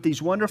feet with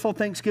these wonderful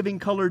Thanksgiving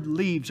colored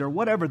leaves or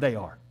whatever they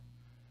are?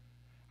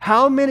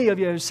 How many of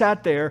you have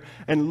sat there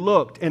and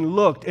looked and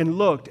looked and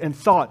looked and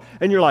thought,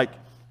 and you're like,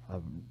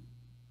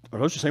 are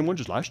those the same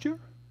ones as last year?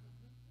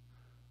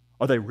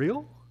 Are they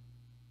real?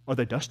 Are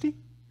they dusty?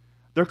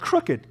 They're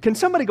crooked. Can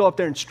somebody go up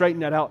there and straighten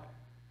that out?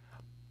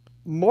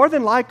 More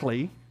than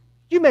likely,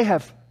 you may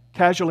have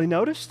casually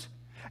noticed,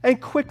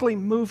 and quickly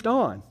moved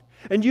on.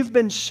 And you've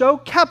been so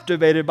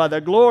captivated by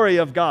the glory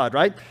of God,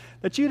 right,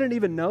 that you didn't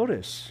even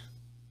notice.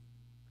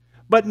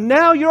 But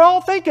now you're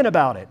all thinking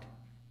about it.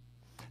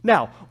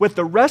 Now, with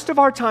the rest of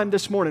our time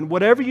this morning,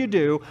 whatever you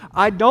do,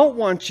 I don't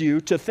want you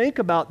to think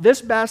about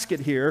this basket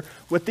here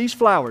with these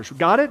flowers.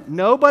 Got it?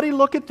 Nobody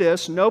look at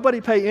this.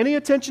 Nobody pay any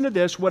attention to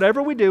this.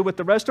 Whatever we do with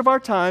the rest of our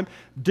time,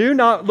 do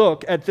not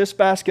look at this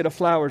basket of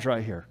flowers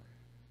right here.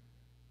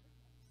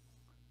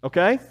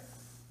 Okay?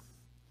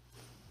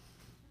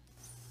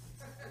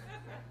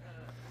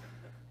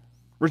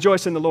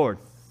 Rejoice in the Lord.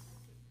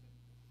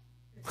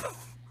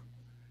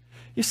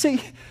 You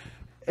see,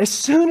 as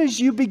soon as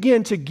you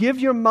begin to give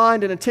your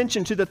mind and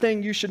attention to the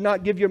thing you should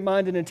not give your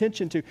mind and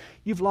attention to,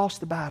 you've lost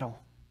the battle.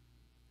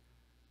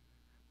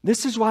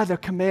 This is why the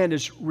command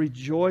is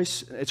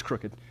rejoice. It's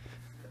crooked.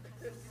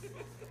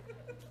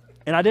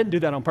 And I didn't do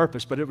that on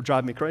purpose, but it would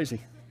drive me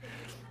crazy.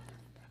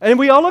 And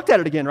we all looked at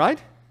it again,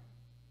 right?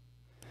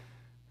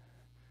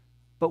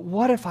 But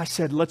what if I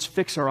said, let's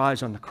fix our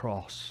eyes on the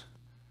cross?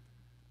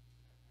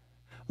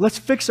 Let's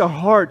fix our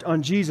heart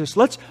on Jesus.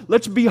 Let's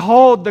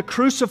behold the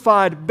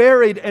crucified,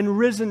 buried, and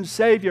risen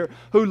Savior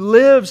who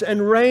lives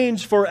and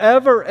reigns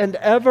forever and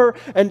ever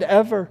and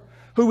ever,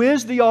 who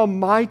is the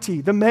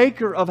Almighty, the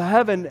maker of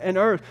heaven and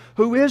earth,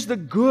 who is the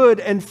good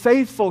and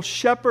faithful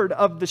shepherd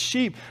of the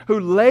sheep, who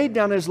laid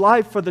down His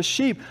life for the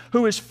sheep,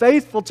 who is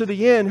faithful to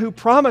the end, who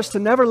promised to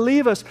never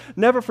leave us,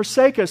 never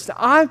forsake us.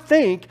 I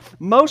think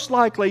most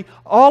likely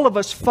all of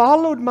us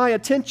followed my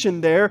attention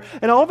there,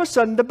 and all of a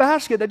sudden the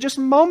basket that just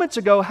moments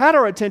ago had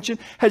our attention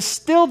is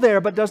still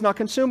there but does not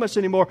consume us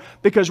anymore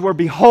because we're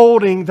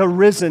beholding the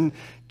risen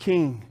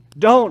King.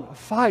 Don't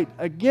fight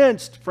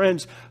against,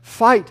 friends.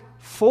 Fight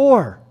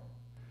for.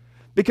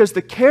 Because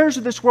the cares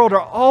of this world are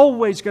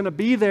always going to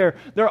be there.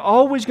 They're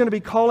always going to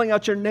be calling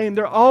out your name.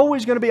 They're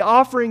always going to be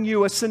offering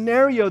you a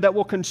scenario that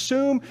will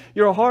consume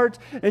your heart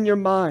and your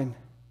mind.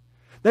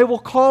 They will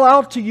call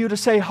out to you to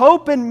say,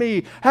 hope in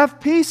me, have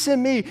peace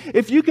in me.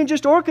 If you can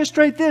just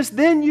orchestrate this,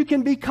 then you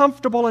can be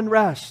comfortable and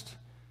rest.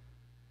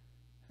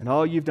 And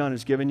all you've done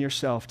is given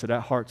yourself to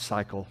that heart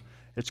cycle.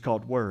 It's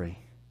called worry.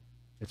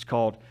 It's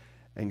called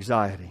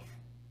anxiety.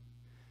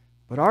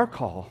 But our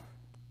call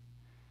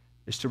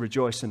is to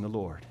rejoice in the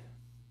Lord.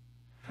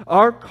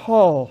 Our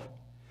call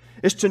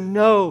is to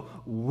know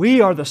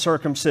we are the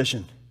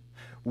circumcision.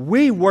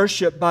 We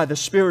worship by the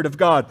Spirit of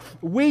God.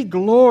 We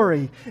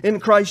glory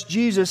in Christ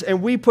Jesus,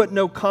 and we put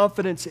no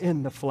confidence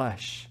in the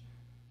flesh.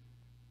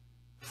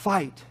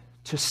 Fight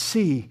to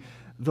see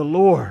the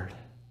Lord,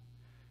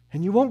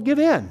 and you won't give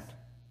in.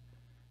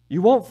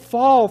 You won't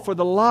fall for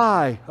the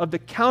lie of the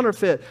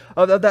counterfeit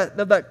of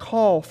that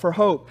call for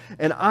hope.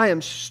 And I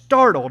am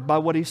startled by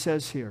what he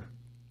says here.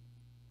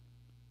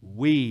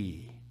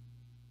 We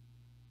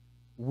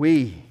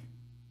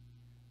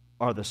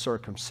are the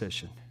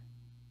circumcision.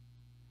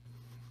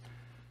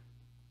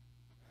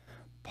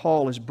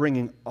 Paul is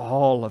bringing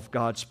all of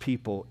God's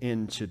people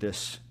into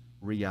this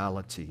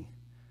reality.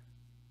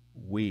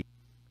 We.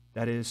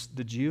 That is,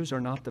 the Jews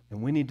are not the...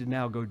 And we need to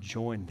now go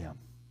join them.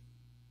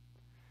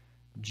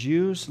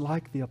 Jews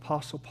like the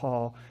Apostle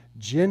Paul,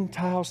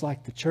 Gentiles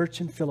like the church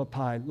in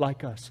Philippi,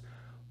 like us.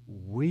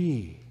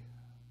 We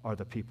are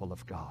the people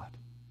of God.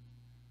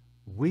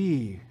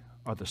 We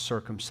are the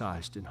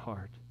circumcised in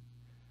heart.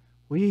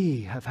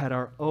 We have had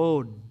our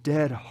old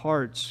dead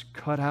hearts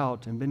cut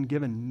out and been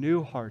given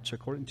new hearts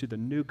according to the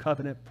new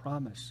covenant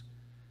promise.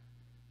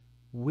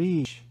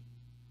 We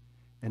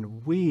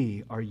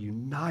are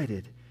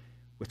united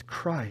with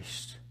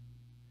Christ.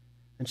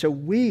 And so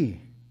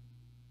we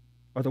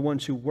are the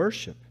ones who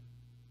worship,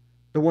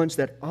 the ones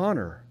that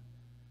honor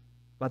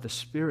by the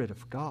Spirit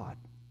of God.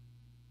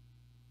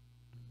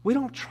 We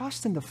don't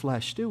trust in the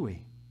flesh, do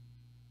we?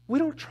 We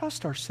don't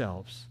trust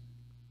ourselves.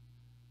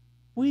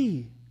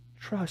 We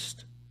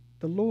trust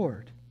the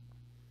Lord.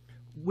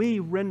 We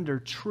render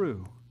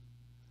true,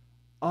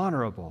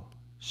 honorable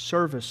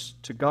service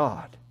to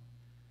God.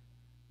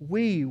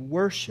 We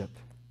worship.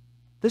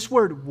 This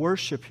word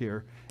worship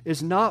here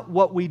is not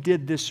what we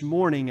did this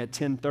morning at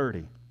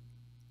 10:30.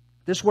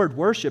 This word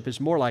worship is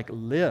more like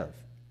live,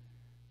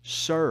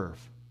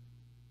 serve.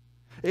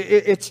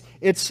 It's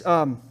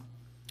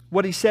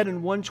what he said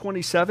in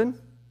 127.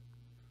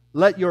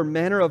 Let your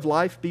manner of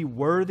life be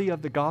worthy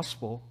of the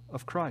gospel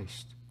of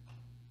Christ.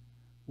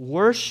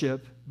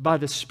 Worship by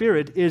the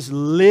Spirit is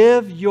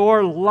live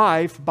your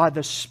life by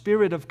the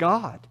Spirit of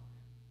God.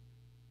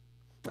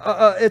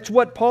 It's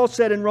what Paul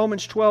said in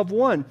Romans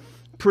 12:1.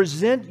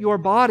 Present your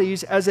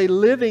bodies as a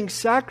living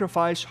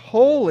sacrifice,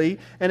 holy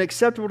and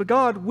acceptable to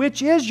God,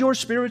 which is your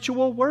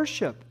spiritual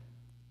worship.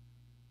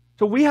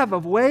 So we have a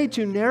way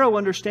too narrow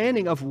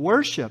understanding of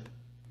worship.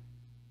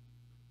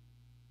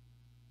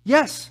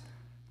 Yes,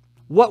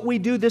 what we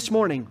do this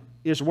morning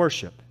is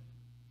worship.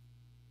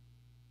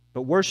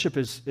 But worship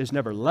is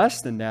never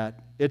less than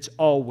that. It's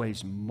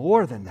always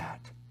more than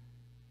that.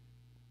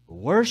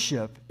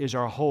 Worship is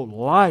our whole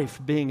life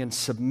being in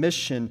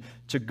submission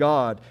to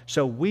God.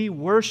 So we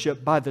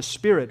worship by the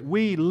Spirit.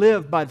 We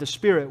live by the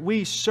Spirit.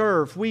 We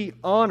serve. We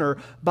honor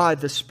by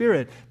the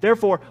Spirit.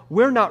 Therefore,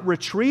 we're not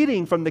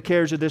retreating from the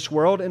cares of this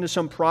world into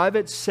some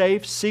private,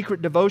 safe,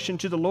 secret devotion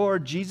to the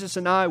Lord. Jesus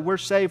and I, we're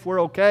safe,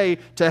 we're okay,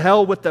 to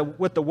hell with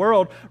the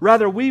world.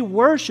 Rather, we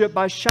worship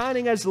by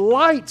shining as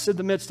lights in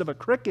the midst of a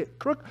crooked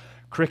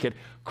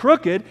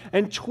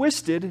and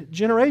twisted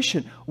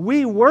generation.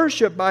 We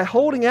worship by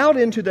holding out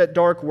into that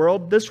dark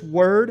world this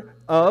word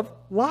of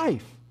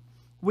life.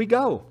 We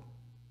go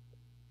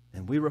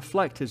and we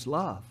reflect His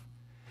love,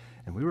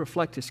 and we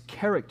reflect His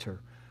character.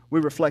 We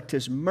reflect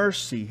His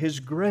mercy, His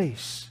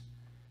grace,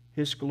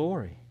 His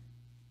glory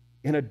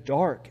in a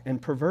dark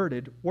and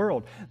perverted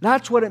world.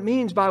 That's what it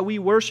means by we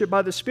worship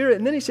by the Spirit.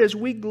 And then he says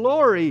we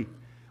glory.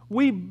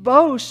 We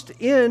boast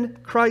in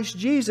Christ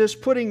Jesus,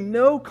 putting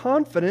no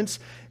confidence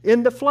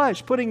in the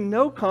flesh, putting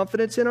no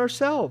confidence in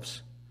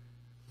ourselves.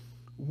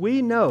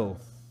 We know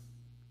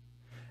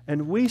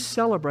and we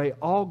celebrate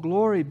all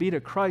glory be to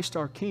Christ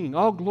our King.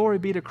 All glory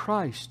be to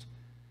Christ.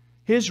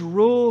 His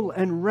rule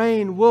and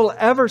reign will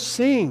ever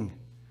sing.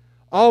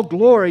 All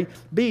glory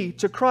be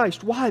to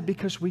Christ. Why?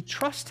 Because we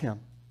trust Him.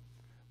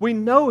 We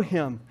know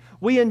Him.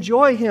 We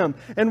enjoy Him.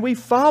 And we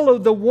follow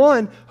the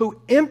one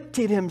who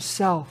emptied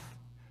Himself,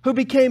 who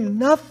became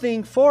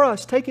nothing for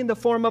us, taking the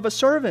form of a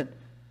servant.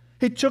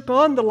 He took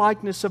on the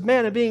likeness of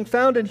man, and being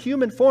found in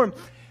human form,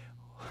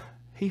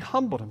 He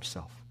humbled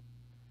Himself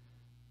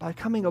by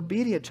becoming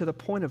obedient to the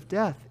point of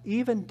death,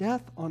 even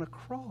death on a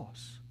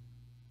cross.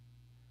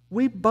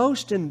 We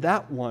boast in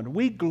that one.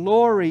 We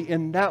glory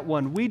in that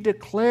one. We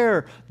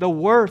declare the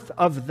worth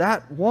of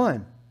that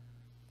one.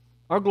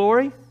 Our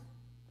glory,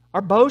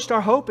 our boast,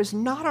 our hope is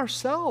not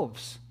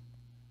ourselves.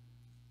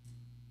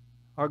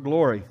 Our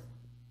glory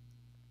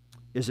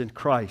is in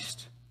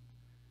Christ.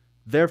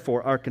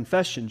 Therefore, our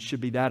confession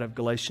should be that of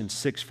Galatians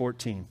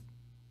 6:14.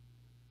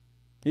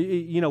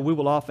 You know, we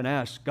will often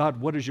ask, God,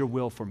 what is your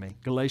will for me?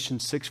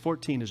 Galatians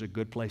 6:14 is a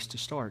good place to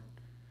start.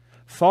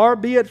 Far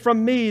be it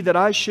from me that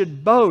I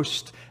should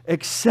boast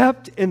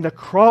except in the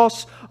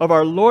cross of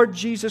our Lord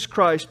Jesus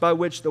Christ, by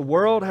which the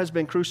world has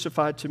been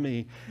crucified to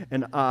me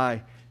and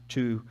I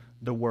to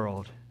the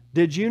world.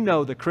 Did you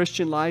know the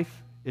Christian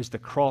life is the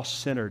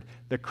cross-centered,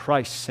 the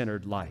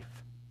Christ-centered life?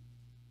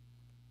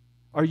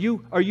 Are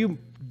you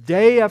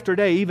day after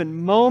day,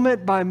 even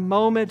moment by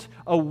moment,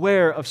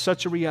 aware of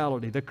such a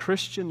reality? The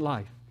Christian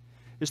life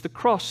is the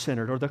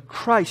cross-centered or the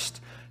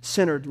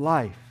Christ-centered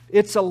life.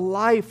 It's a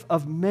life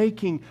of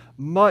making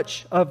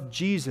much of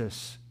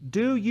Jesus.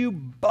 Do you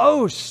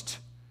boast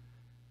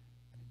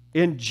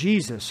in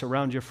Jesus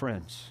around your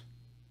friends?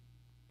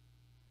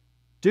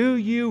 Do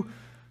you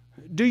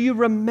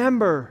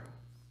remember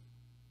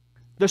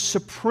the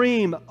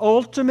supreme,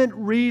 ultimate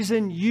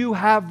reason you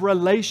have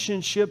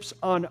relationships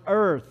on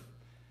earth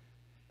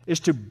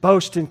is to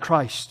boast in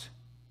Christ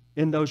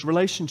in those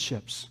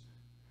relationships?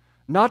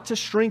 Not to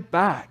shrink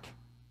back,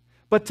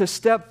 but to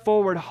step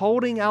forward,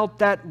 holding out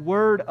that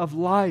word of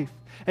life,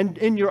 and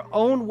in your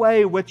own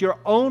way, with your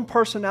own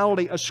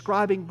personality,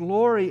 ascribing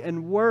glory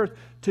and worth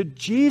to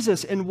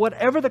Jesus in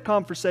whatever the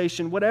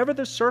conversation, whatever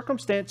the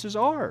circumstances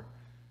are.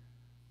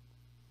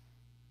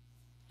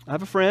 I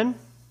have a friend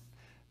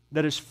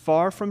that is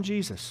far from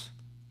Jesus.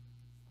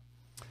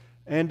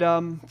 And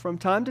from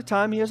time to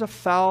time, he has a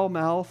foul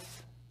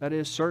mouth. That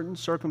is, certain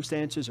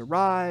circumstances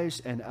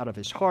arise, and out of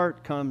his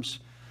heart comes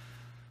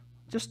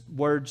just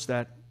words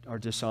that are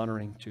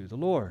dishonoring to the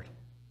Lord.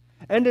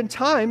 And in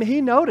time,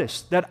 he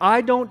noticed that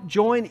I don't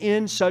join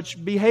in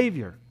such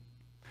behavior.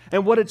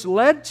 And what it's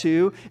led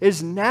to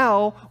is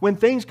now, when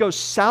things go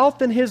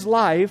south in his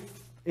life,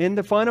 in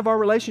the fun of our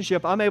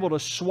relationship, I'm able to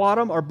swat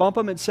him or bump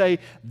him and say,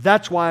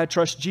 that's why I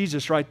trust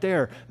Jesus right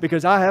there,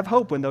 because I have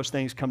hope when those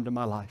things come to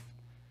my life.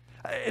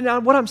 Now,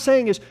 what I'm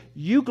saying is,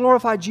 you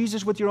glorify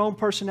Jesus with your own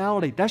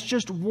personality. That's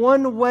just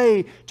one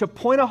way to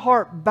point a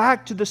heart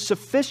back to the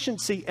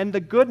sufficiency and the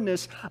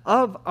goodness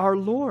of our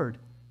Lord.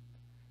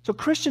 So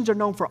Christians are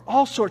known for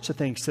all sorts of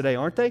things today,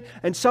 aren't they?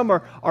 And some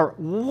are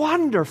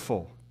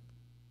wonderful,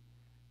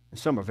 and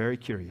some are very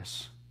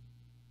curious.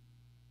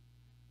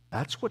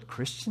 That's what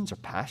Christians are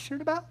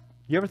passionate about?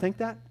 You ever think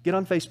that? Get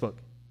on Facebook.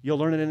 You'll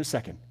learn it in a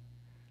second.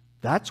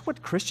 That's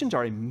what Christians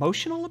are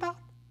emotional about?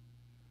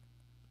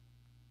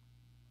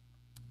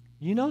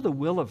 You know, the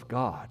will of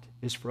God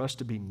is for us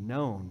to be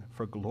known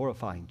for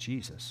glorifying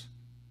Jesus.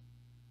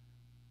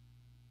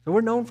 So we're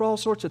known for all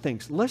sorts of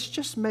things. Let's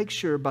just make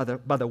sure by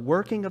the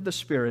working of the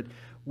Spirit,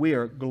 we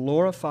are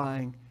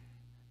glorifying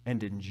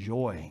and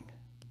enjoying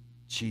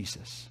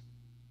Jesus.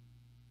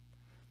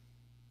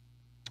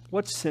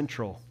 What's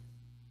central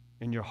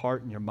in your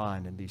heart and your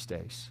mind in these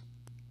days?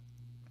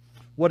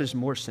 What is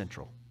more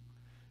central?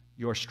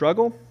 Your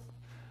struggle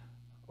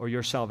or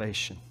your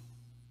salvation?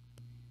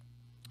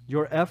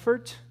 Your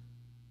effort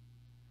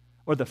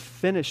or the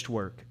finished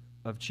work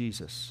of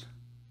Jesus?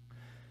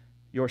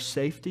 Your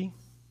safety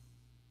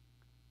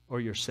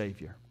or your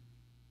Savior?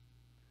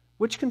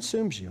 Which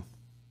consumes you?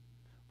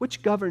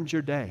 Which governs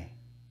your day?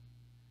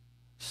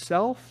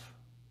 self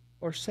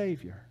or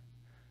Savior?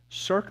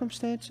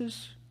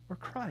 Circumstances or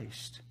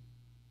Christ?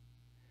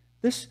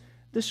 This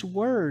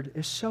word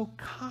is so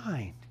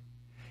kind.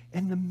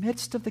 In the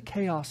midst of the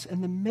chaos,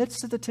 in the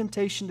midst of the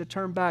temptation to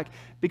turn back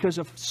because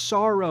of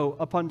sorrow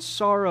upon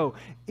sorrow,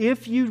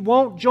 if you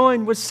won't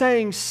join with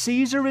saying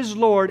Caesar is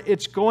Lord,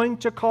 it's going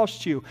to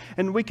cost you.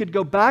 And we could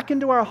go back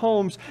into our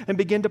homes and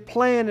begin to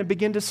plan and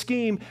begin to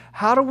scheme.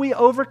 How do we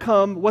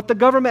overcome what the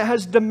government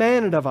has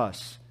demanded of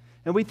us?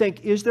 And we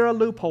think, is there a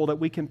loophole that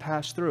we can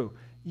pass through?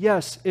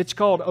 Yes, it's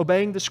called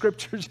obeying the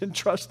Scriptures and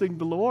trusting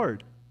the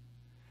Lord.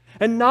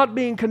 And not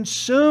being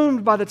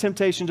consumed by the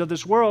temptations of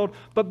this world,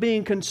 but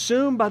being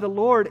consumed by the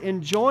Lord,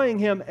 enjoying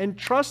Him and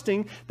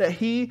trusting that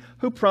He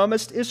who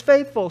promised is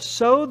faithful.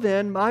 So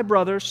then, my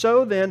brothers,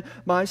 so then,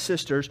 my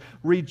sisters,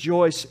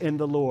 rejoice in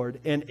the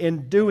Lord. And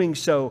in doing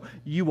so,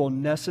 you will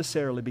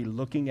necessarily be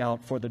looking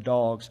out for the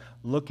dogs,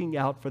 looking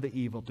out for the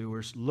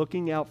evildoers,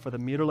 looking out for the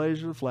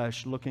mutilators of the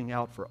flesh, looking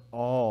out for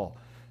all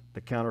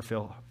the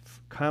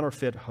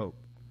counterfeit hope,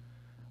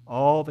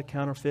 all the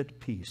counterfeit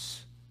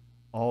peace,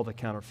 all the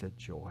counterfeit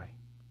joy.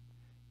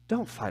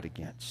 Don't fight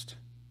against.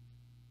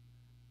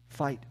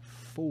 Fight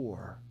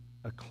for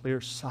a clear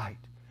sight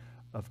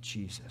of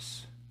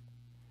Jesus.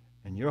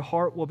 And your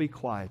heart will be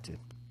quieted.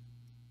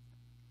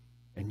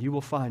 And you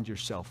will find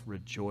yourself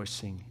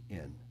rejoicing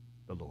in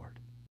the Lord.